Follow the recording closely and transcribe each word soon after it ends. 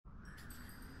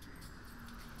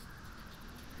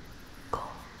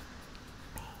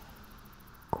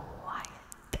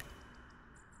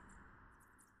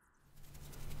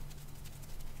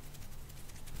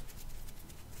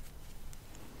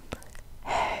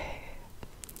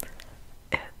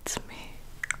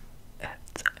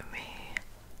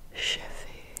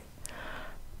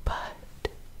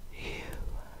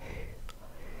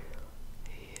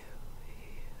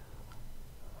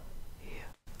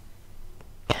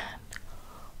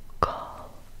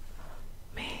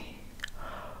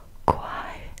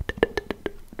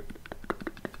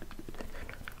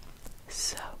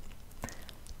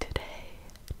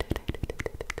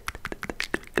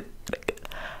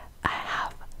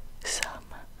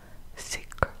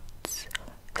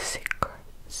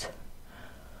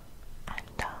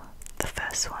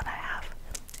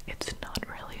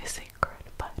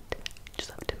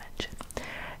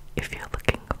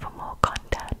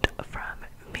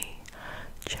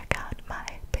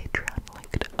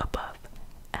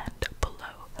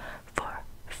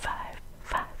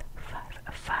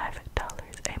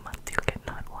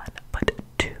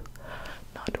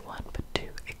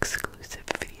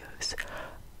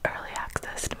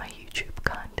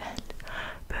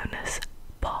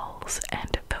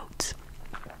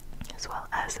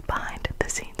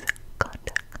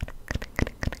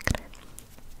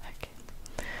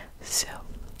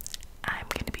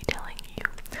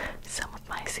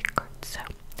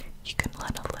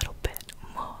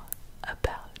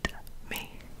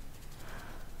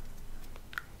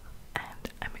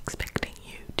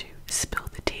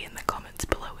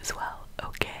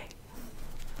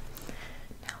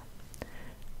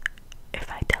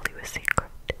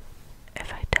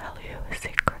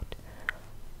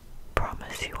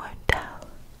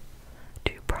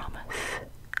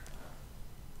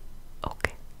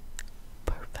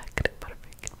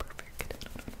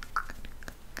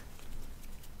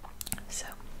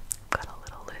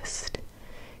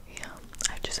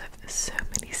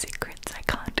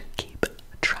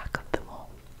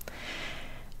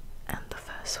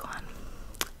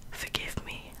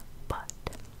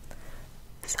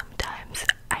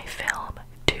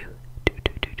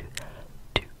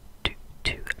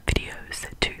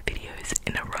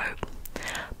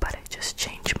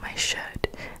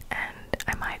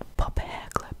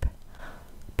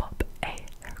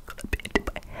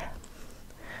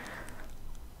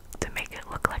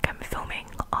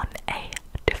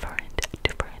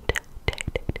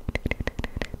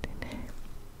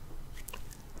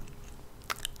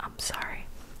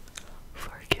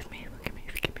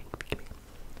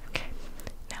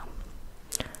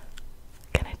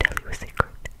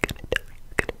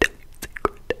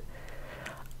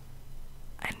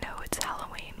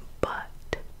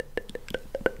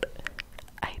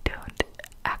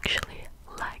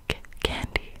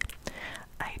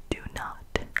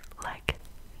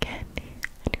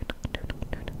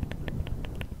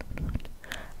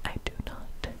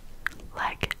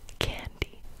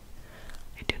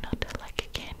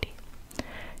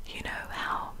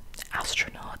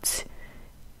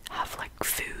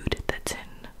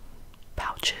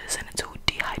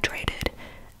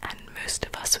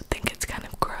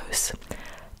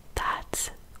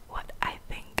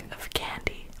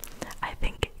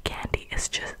it's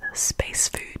just space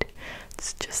food.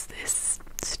 It's just this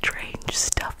strange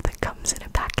stuff that comes in a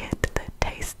packet that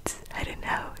tastes, I don't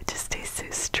know, it just tastes so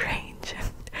strange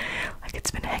and like it's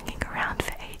been hanging around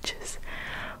for ages,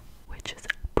 which is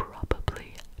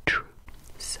probably true.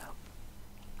 So,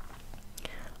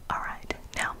 alright,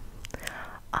 now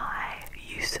I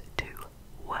used to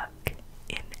work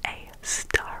in a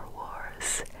Star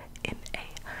Wars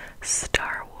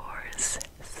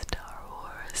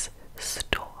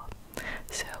store.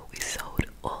 So we sold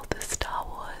all the Star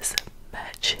Wars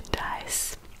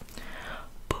merchandise,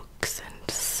 books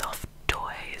and soft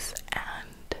toys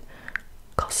and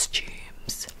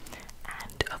costumes,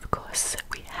 and of course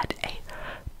we had a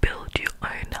build your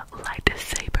own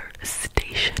lightsaber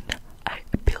station.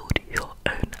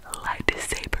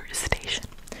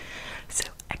 So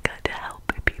I got to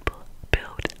help people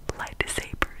build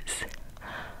lightsabers,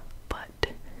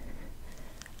 but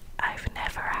I've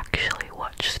never actually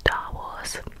watched Star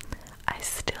Wars. I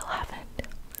still haven't.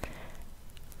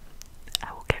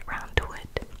 I will get round to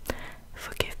it.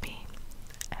 Forgive me.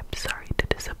 I'm sorry to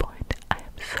disappoint. I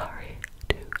am sorry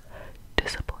to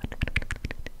disappoint.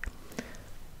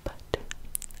 But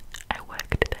I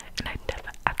worked there and I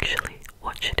never actually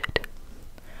watched it.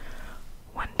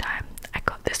 One time I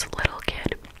got this little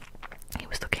kid. He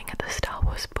was looking at the Star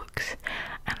Wars books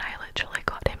and I literally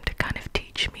got him to kind of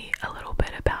teach me a little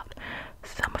bit about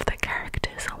some of the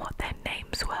characters and what their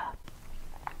names were.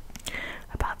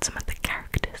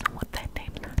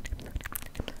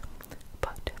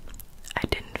 But I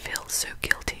didn't feel so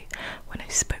guilty when I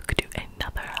spoke to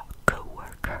another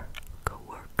co-worker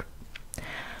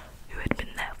who had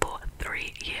been there for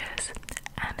 3 years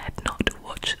and had not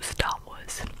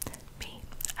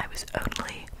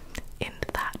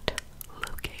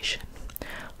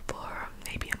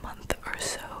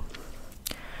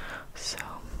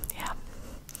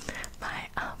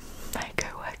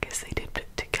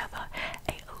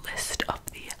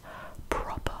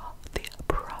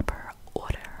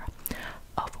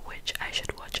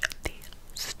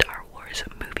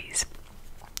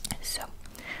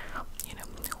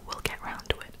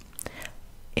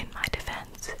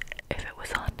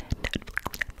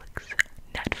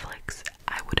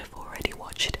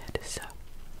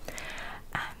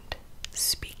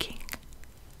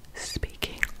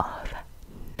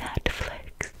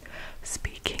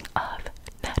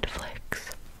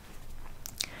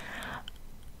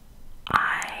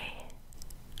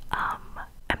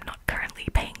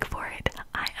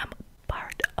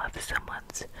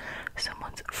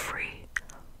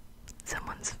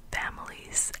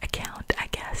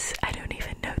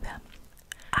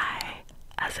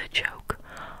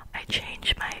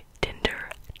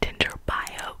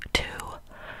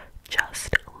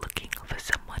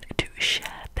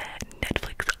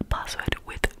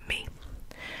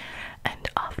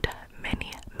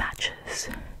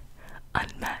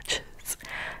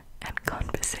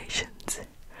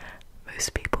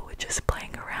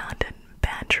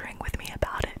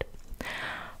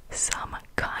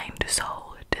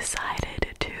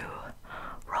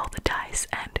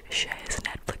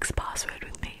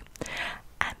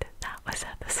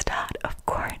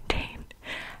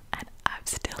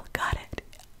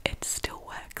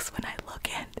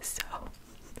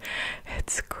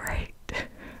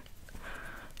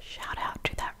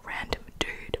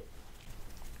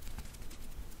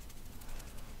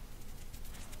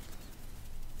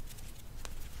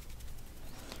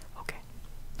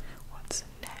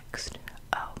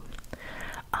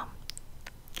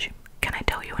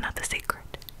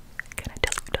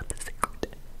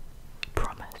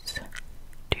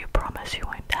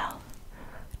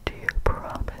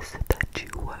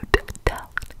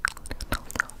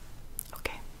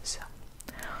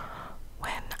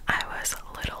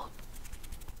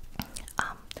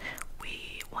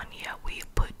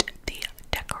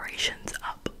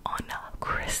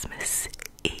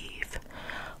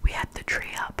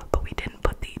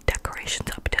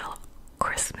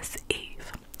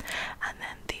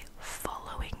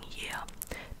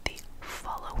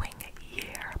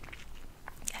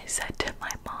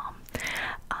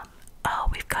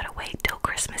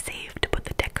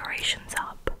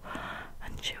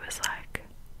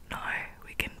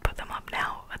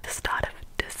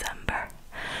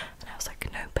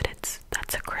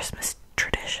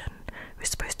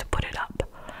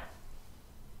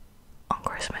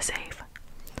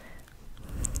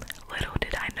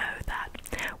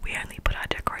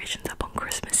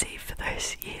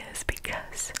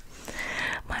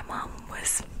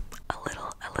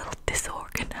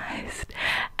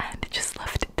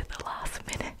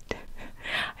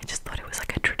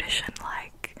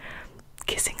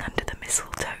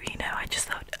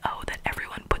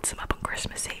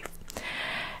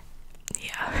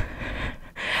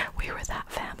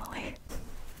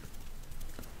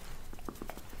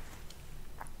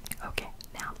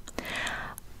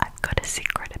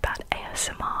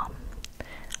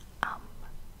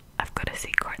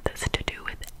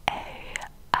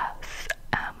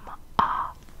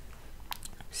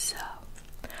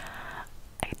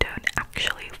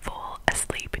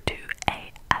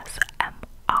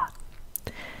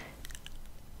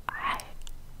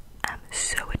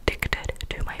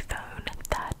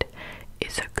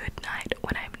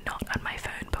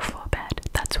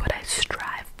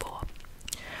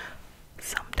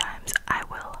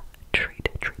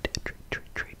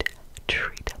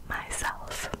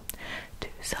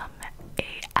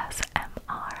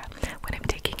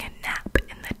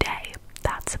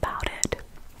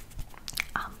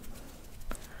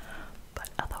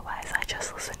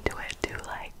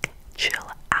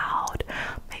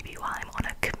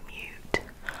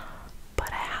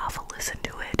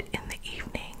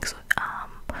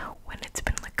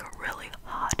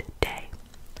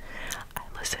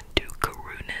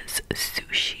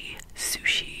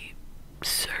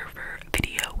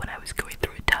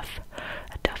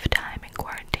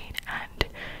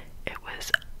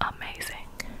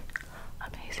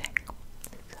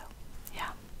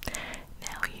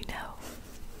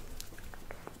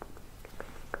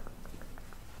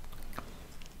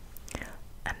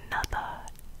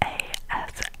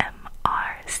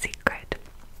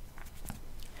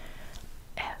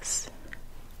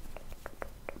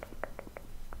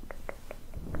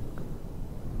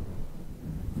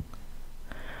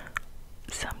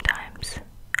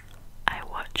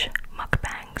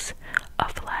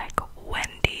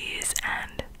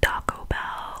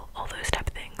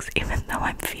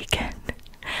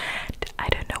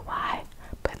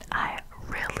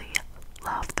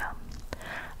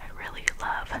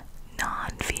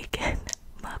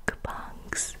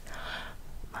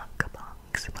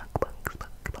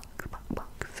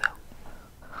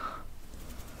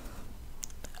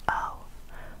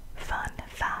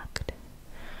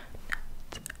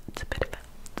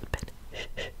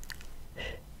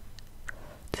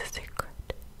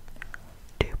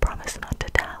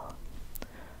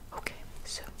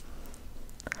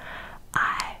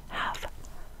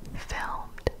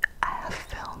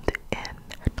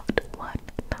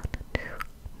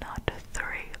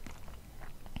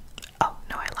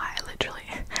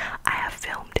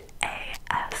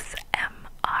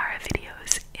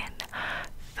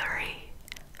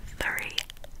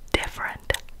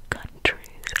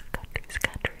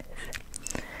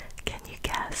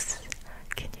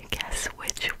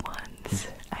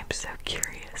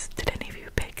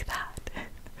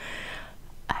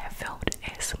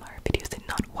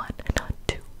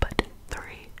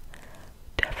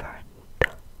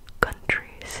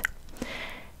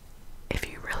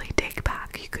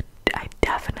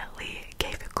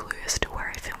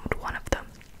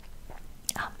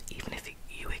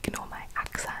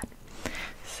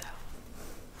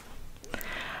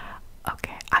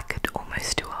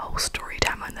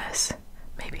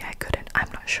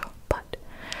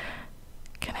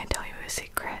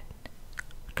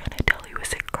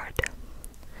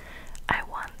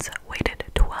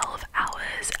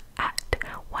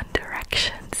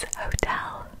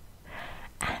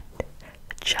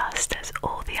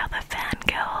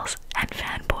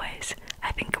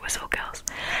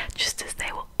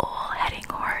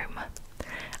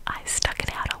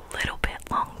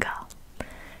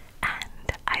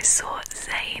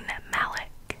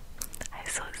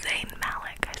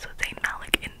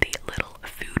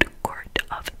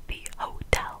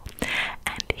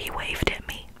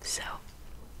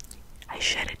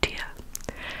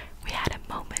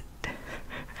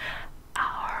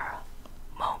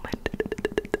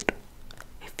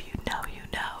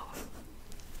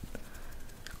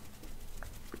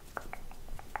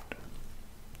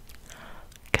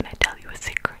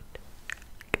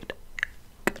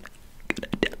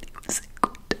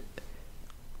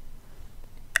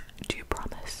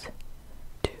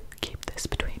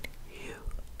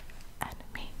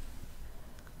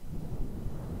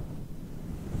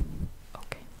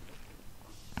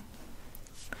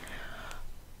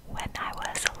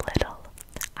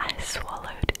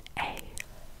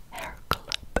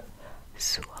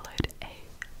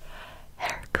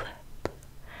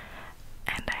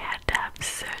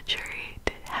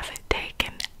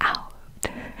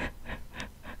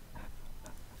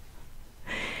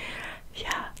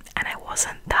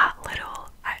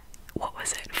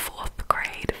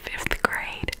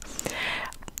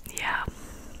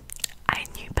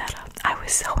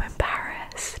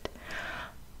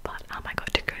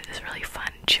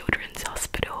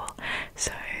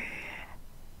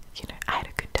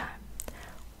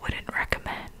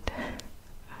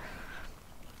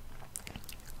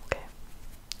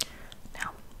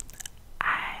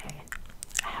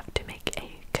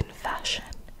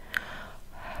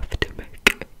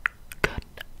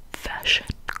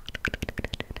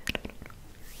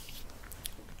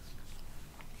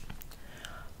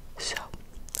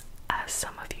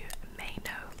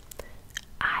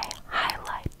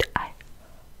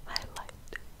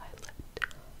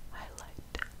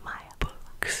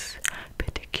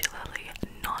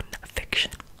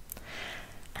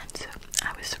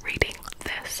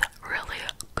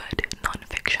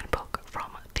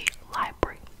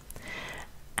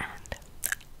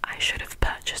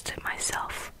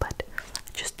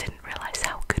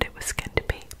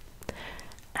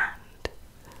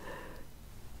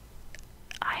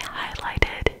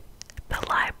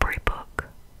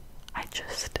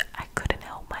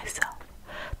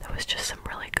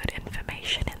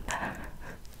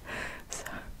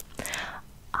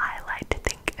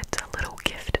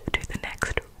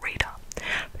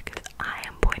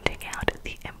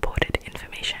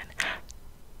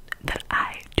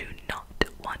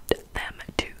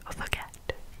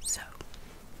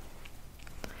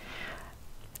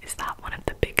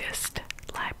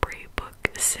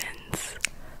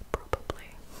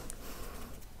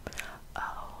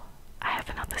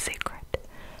have another secret.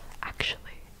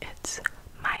 Actually, it's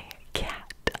my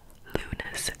cat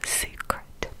Luna's secret.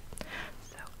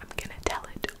 So I'm gonna tell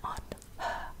it on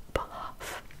her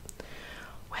behalf.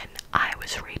 When I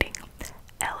was reading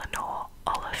Eleanor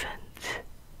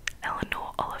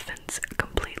Oliphant's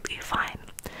Completely Fine,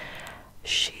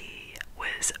 she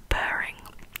was purring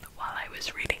while I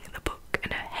was reading the book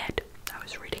in her head. I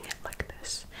was reading it like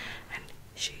this, and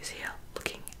she's here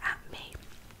looking at me,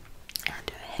 and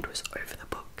her head was over the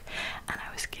book, and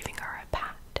I was giving her a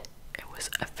pat. It was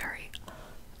a very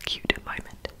cute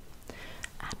moment.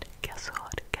 And guess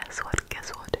what?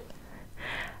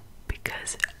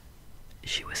 Because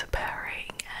she was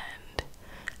purring and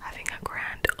having a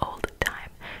grand old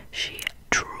time, she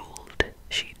drooled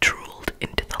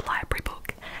into the library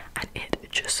book, and it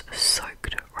just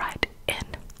soaked right in.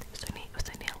 It was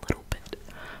only a little bit,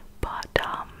 but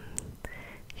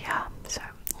yeah. So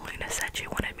Luna said she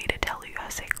wanted me to tell you her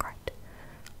secret.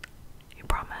 Do you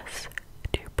promise?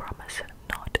 Do you promise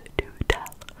not to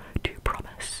tell? Do you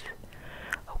promise?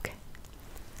 Okay.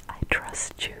 I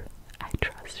trust you.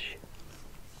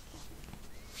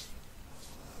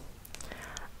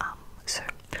 So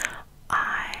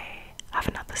I have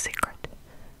another secret.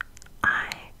 I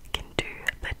can do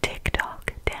the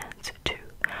TikTok dance too.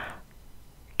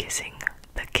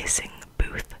 The kissing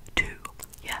booth too.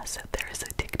 Yeah, so there is a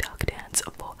TikTok dance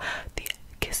for the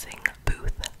kissing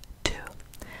booth too.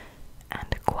 And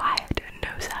Quiet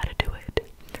knows how to do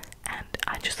it. And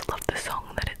I just love the song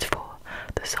that it's for.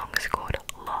 The song is called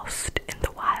Lost in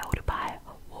the Wild by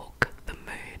Walk the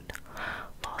Moon.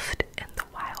 Lost in the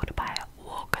Wild by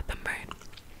Walk the Moon.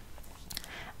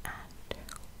 And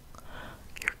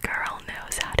your girl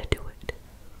knows how to do it.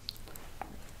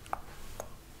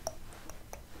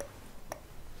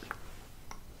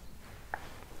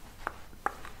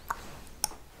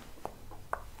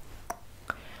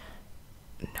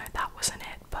 No, that wasn't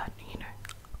it, but you know,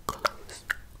 close.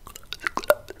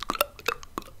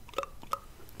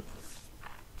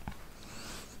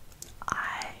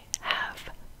 I have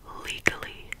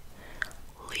legally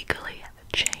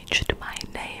changed my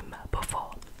name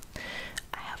before.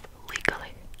 I have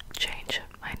legally changed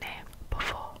my name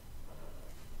before.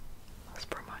 That's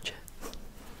pretty much it.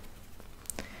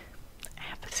 I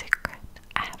have a secret.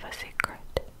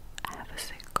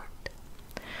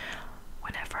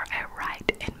 Whenever I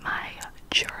write in my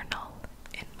journal,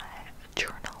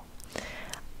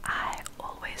 I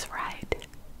always write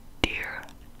Dear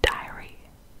Diary,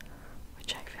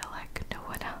 which I feel like no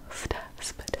one else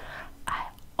does, but I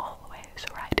always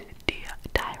write Dear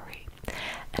Diary,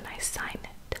 and I sign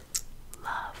it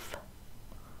Love,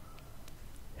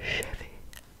 Chevy,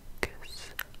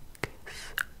 Goose.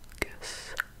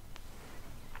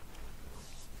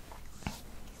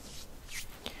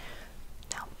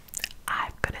 Now,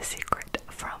 I've got a secret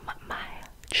from my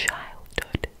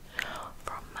childhood.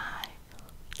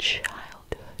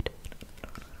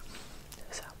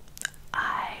 So,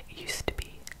 I used to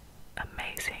be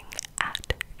amazing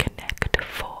at Connect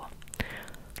 4.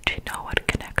 Do you know what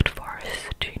Connect 4 is?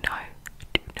 Do you know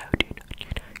the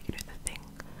thing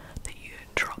that you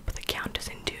drop the counters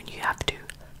into and you have to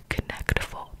Connect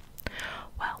 4?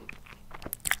 Well,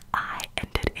 I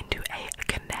entered into a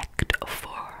Connect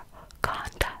 4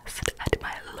 contest at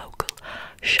my local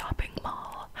shopping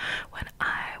mall when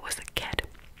I was a kid,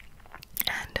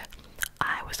 and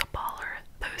I was a baller.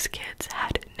 Those kids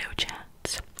had no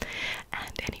chance.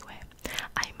 And anyway,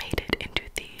 I made it into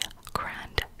the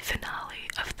grand finale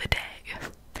of the day.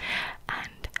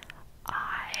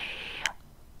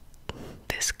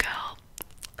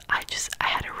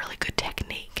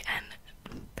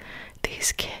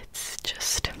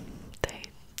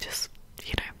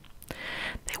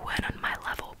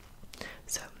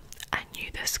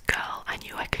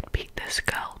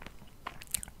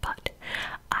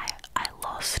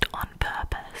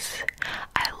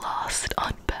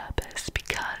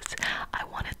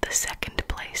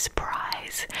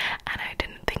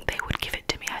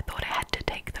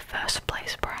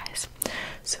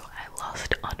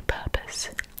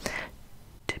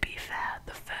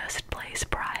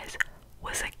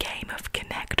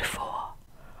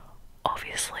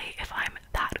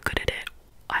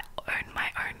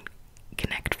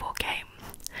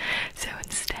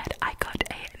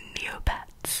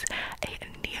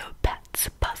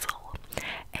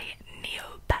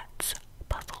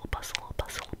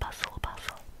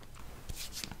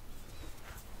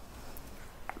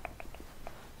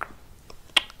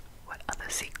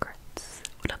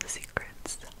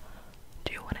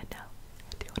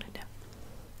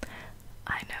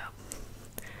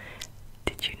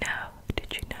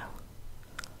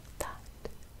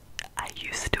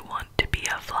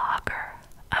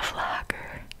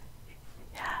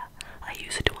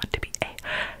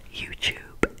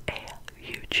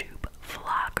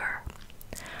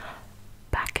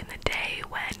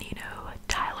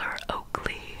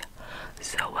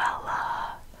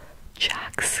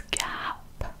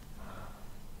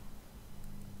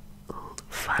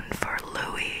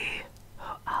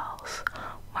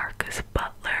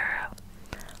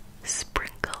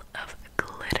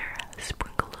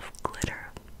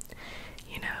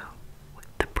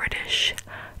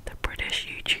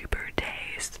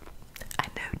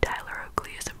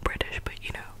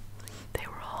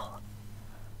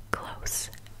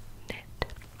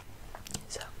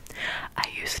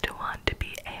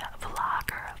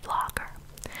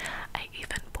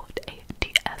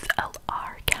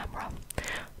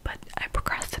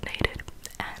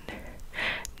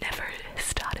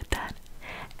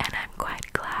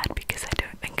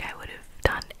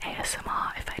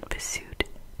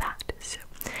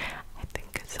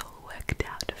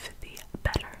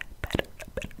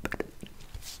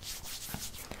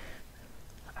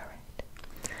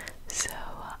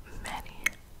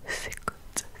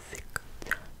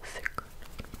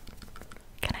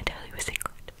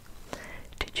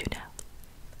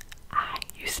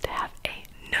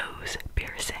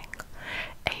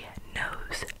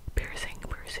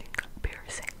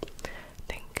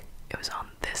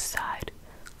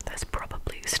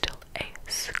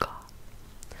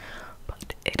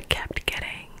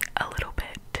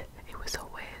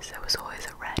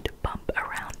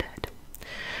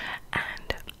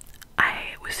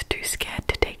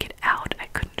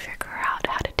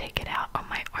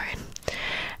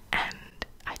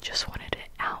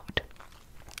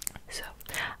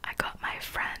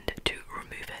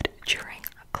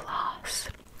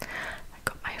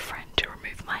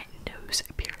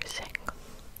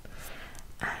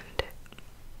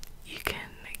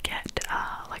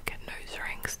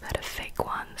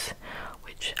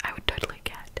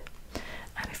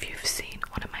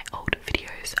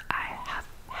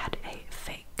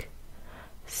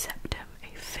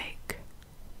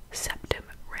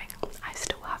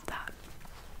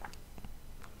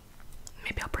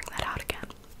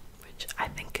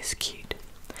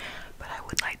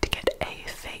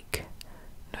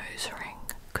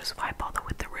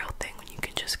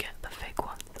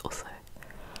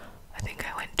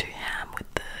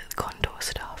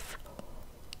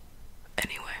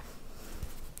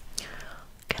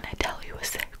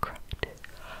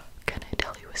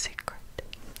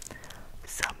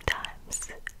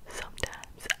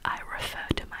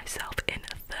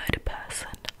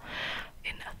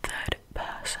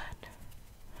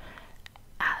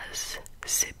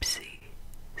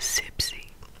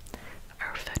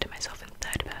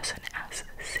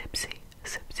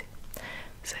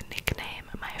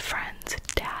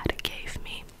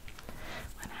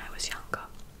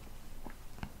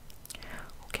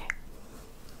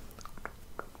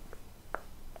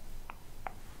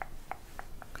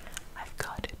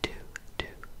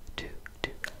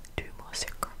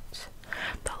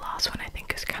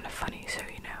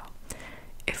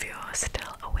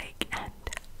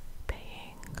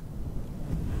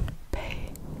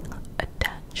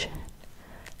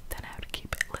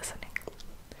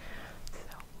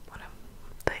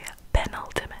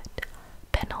 final